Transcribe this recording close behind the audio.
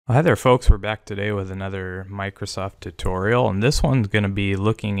Well, hi there folks, we're back today with another Microsoft tutorial, and this one's going to be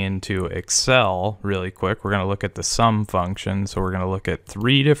looking into Excel really quick. We're going to look at the sum function, so we're going to look at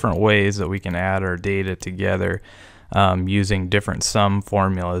 3 different ways that we can add our data together using different sum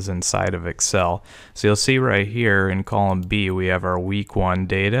formulas inside of Excel. So you'll see right here in column B we have our week 1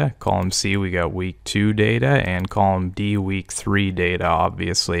 data, column C we got week 2 data, and column D week 3 data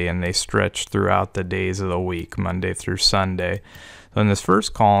obviously, and they stretch throughout the days of the week, Monday through Sunday. So in this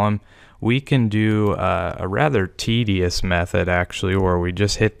first column, we can do a rather tedious method actually, where we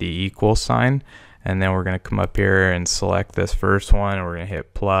just hit the equal sign, and then we're going to come up here and select this first one, and we're going to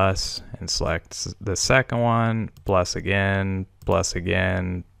hit plus and select the second one, plus again, plus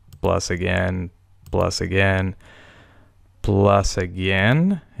again, plus again, plus again, plus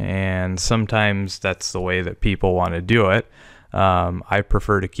again, and sometimes that's the way that people want to do it. I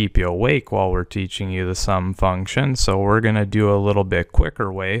prefer to keep you awake while we're teaching you the sum function, so we're going to do a little bit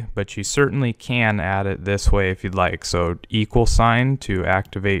quicker way, but you certainly can add it this way if you'd like. So equal sign to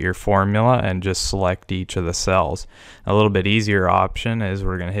activate your formula and just select each of the cells. A little bit easier option is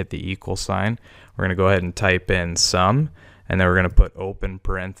we're going to hit the equal sign. We're going to go ahead and type in sum, and then we're going to put open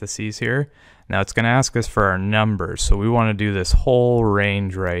parentheses here. Now it's going to ask us for our numbers, so we want to do this whole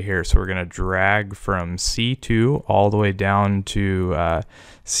range right here. So we're going to drag from C2 all the way down to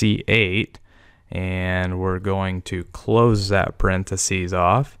C8, and we're going to close that parentheses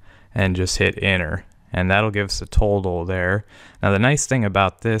off and just hit enter, and that'll give us a total there. Now the nice thing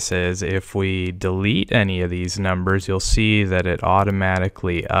about this is if we delete any of these numbers, you'll see that it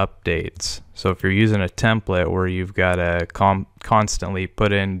automatically updates. So if you're using a template where you've got to constantly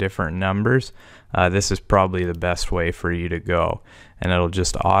put in different numbers, this is probably the best way for you to go, and it'll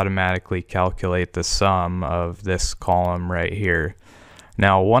just automatically calculate the sum of this column right here.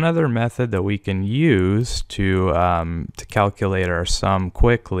 Now one other method that we can use to calculate our sum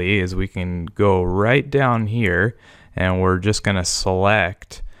quickly is we can go right down here, and we're just going to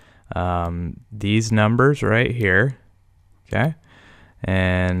select these numbers right here, okay,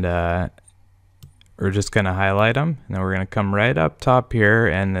 and we're just going to highlight them, and then we're going to come right up top here,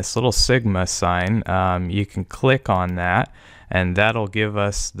 and this little sigma sign, you can click on that, and that'll give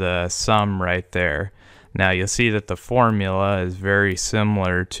us the sum right there. Now you'll see that the formula is very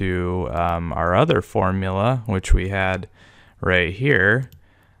similar to our other formula, which we had right here,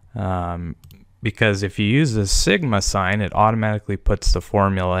 because if you use the sigma sign, it automatically puts the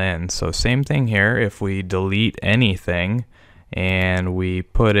formula in. So same thing here, if we delete anything and we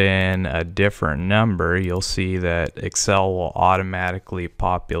put in a different number, you'll see that Excel will automatically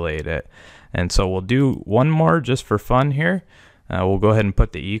populate it. And so we'll do one more just for fun here. We'll go ahead and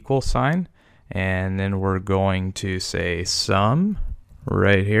put the equal sign, and then we're going to say sum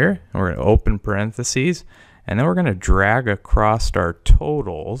right here, and we're going to open parentheses, and then we're going to drag across our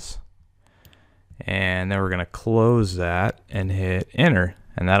totals, and then we're going to close that and hit enter,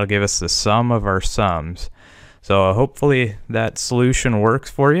 and that'll give us the sum of our sums. So hopefully that solution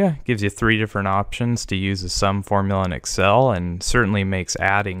works for you. It gives you 3 different options to use the sum formula in Excel, and certainly makes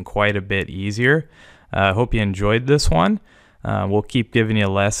adding quite a bit easier. I hope you enjoyed this one. We'll keep giving you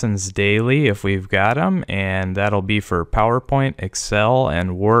lessons daily if we've got them, and that'll be for PowerPoint, Excel,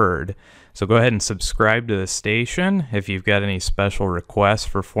 and Word. So go ahead and subscribe to the station. If you've got any special requests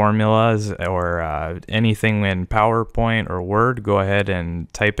for formulas or anything in PowerPoint or Word, go ahead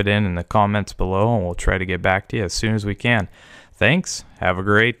and type it in the comments below, and we'll try to get back to you as soon as we can. Thanks. Have a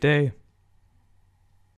great day.